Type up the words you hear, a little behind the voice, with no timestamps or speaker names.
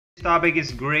Topic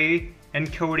is gray,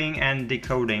 encoding and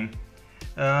decoding.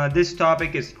 This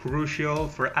topic is crucial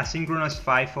for asynchronous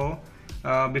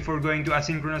FIFO. Before going to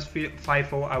asynchronous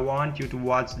FIFO, I want you to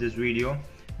watch this video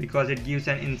because it gives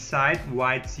an insight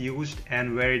why it's used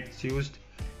and where it's used.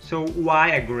 So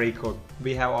why a gray code?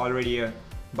 We have already a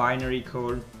binary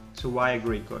code, so why a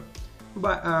gray code?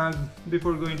 But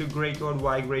before going to gray code,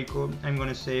 why gray code? I'm going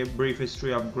to say a brief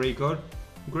history of gray code.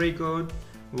 Gray code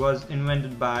was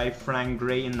invented by Frank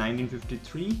Gray in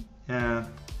 1953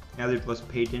 as it was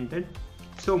patented.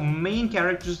 So main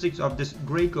characteristics of this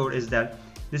gray code is that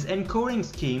this encoding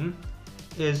scheme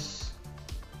is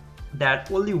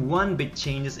that only one bit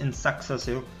changes in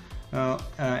successive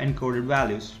encoded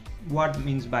values. What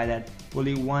means by that?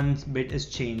 Only one bit is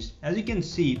changed. As you can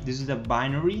see, this is a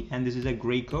binary and this is a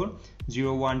gray code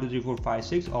 0, 1, 2, 3, 4, 5,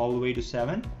 6 all the way to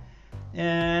 7,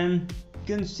 and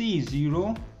you can see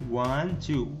 0, 1,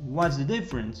 2. What's the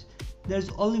difference? There's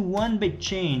only one bit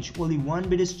change. Only one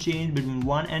bit is changed between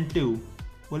 1 and 2.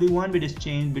 Only one bit is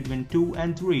changed between 2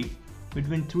 and 3.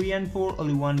 Between 3 and 4,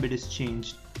 only one bit is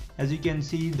changed. As you can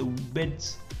see, the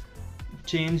bits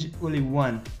change only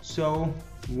one. So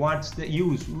what's the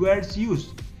use? Where it's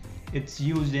used? It's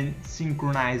used in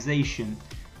synchronization.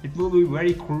 It will be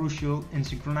very crucial in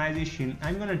synchronization.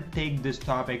 I'm gonna take this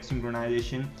topic,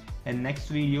 synchronization, in next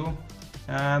video.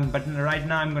 But right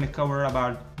now I'm going to cover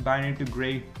about binary to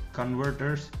gray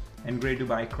converters and gray to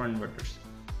binary converters.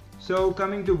 So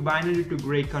coming to binary to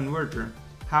gray converter,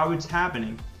 how it's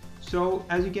happening. So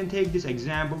as you can take this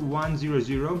example 1, 0,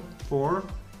 0, 4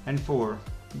 and 4,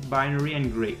 binary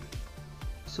and gray.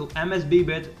 So MSB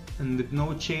bit and with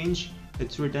no change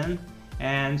it's written,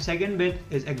 and second bit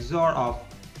is XOR of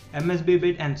MSB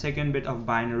bit and second bit of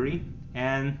binary,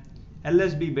 and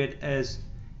LSB bit is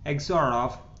XOR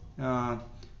of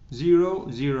 0,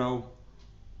 0,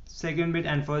 second bit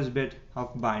and first bit of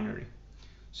binary.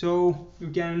 So you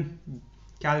can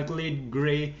calculate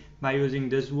gray by using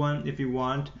this one if you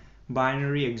want.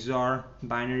 Binary XOR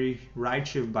binary right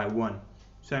shift by 1.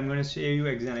 So I'm going to show you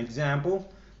an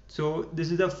example. So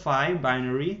this is a 5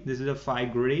 binary, this is a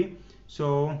 5 gray.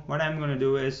 So what I'm going to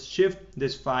do is shift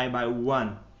this 5 by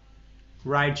 1,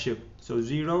 right shift, so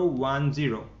 0, 1,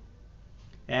 0.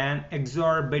 And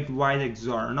XOR bitwise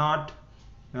XOR, not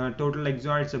total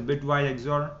XOR, it's a bitwise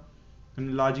XOR.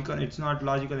 And logical, it's not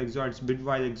logical XOR, it's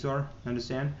bitwise XOR,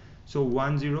 understand? So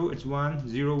 1, 0, it's 1,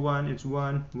 0, 1, it's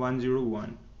 1, 1, 0,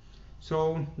 1.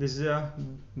 So this is a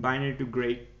binary to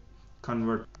gray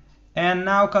convert. And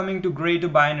now coming to gray to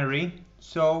binary.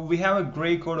 So we have a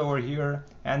gray code over here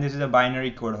and this is a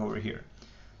binary code over here.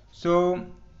 So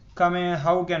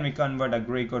how can we convert a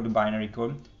gray code to binary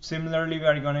code? Similarly, we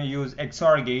are going to use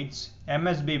XOR gates.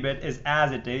 MSB bit is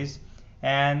as it is,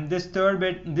 and this third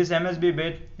bit, this MSB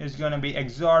bit is going to be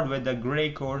XORed with the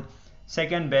gray code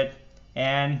second bit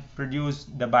and produce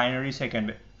the binary second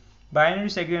bit. Binary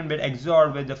second bit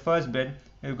XORed with the first bit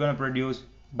is going to produce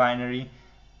binary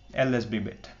LSB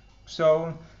bit.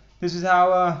 So this is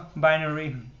how a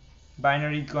binary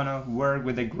gonna work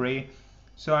with a gray.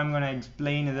 So I'm going to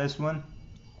explain this one.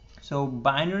 So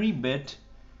binary bit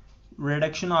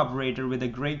reduction operator with a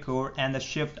gray code and the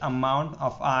shift amount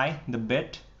of I, the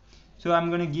bit. So I'm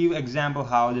going to give example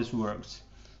how this works.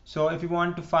 So if you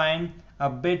want to find a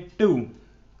bit 2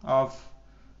 of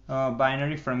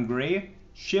binary from gray,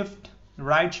 shift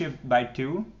right shift by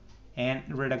 2 and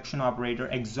reduction operator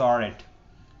XOR it.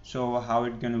 So how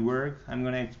it's going to work, I'm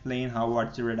going to explain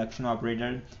what's the reduction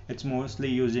operator. It's mostly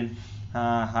used in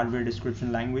hardware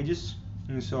description languages.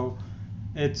 And so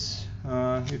it's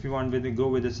if you want to go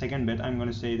with the second bit, I'm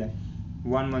going to say that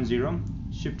 110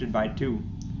 shifted by 2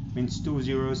 means 2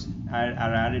 zeros are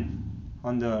added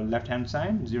on the left hand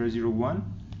side, 0, 0,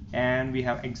 1, and we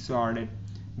have XORed it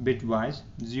bitwise.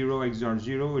 0 XOR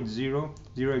 0, it's 0,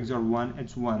 0 XOR 1,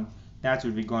 it's 1. That's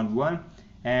what we got, 1,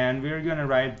 and we're going to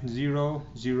write 0,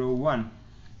 0, 1.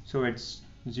 So it's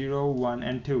 0, 1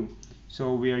 and 2.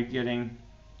 So we are getting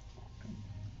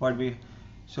what we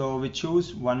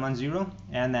choose 110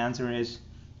 and the answer is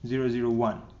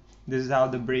 001. This is how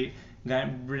the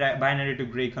binary to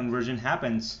gray conversion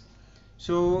happens.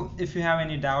 So if you have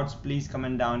any doubts, please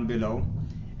comment down below.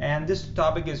 And this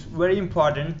topic is very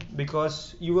important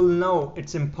because you will know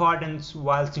its importance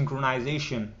while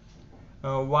synchronization.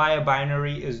 Why a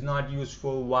binary is not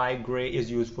useful, why gray is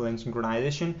useful in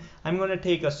synchronization. I'm going to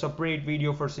take a separate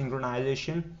video for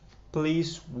synchronization.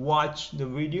 Please watch the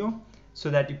video so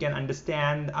that you can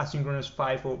understand asynchronous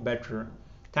FIFO better.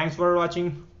 Thanks for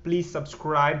watching. Please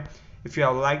subscribe. If you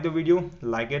have liked the video,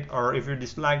 like it, or if you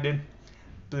disliked it,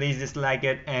 please dislike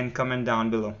it and comment down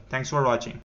below. Thanks for watching.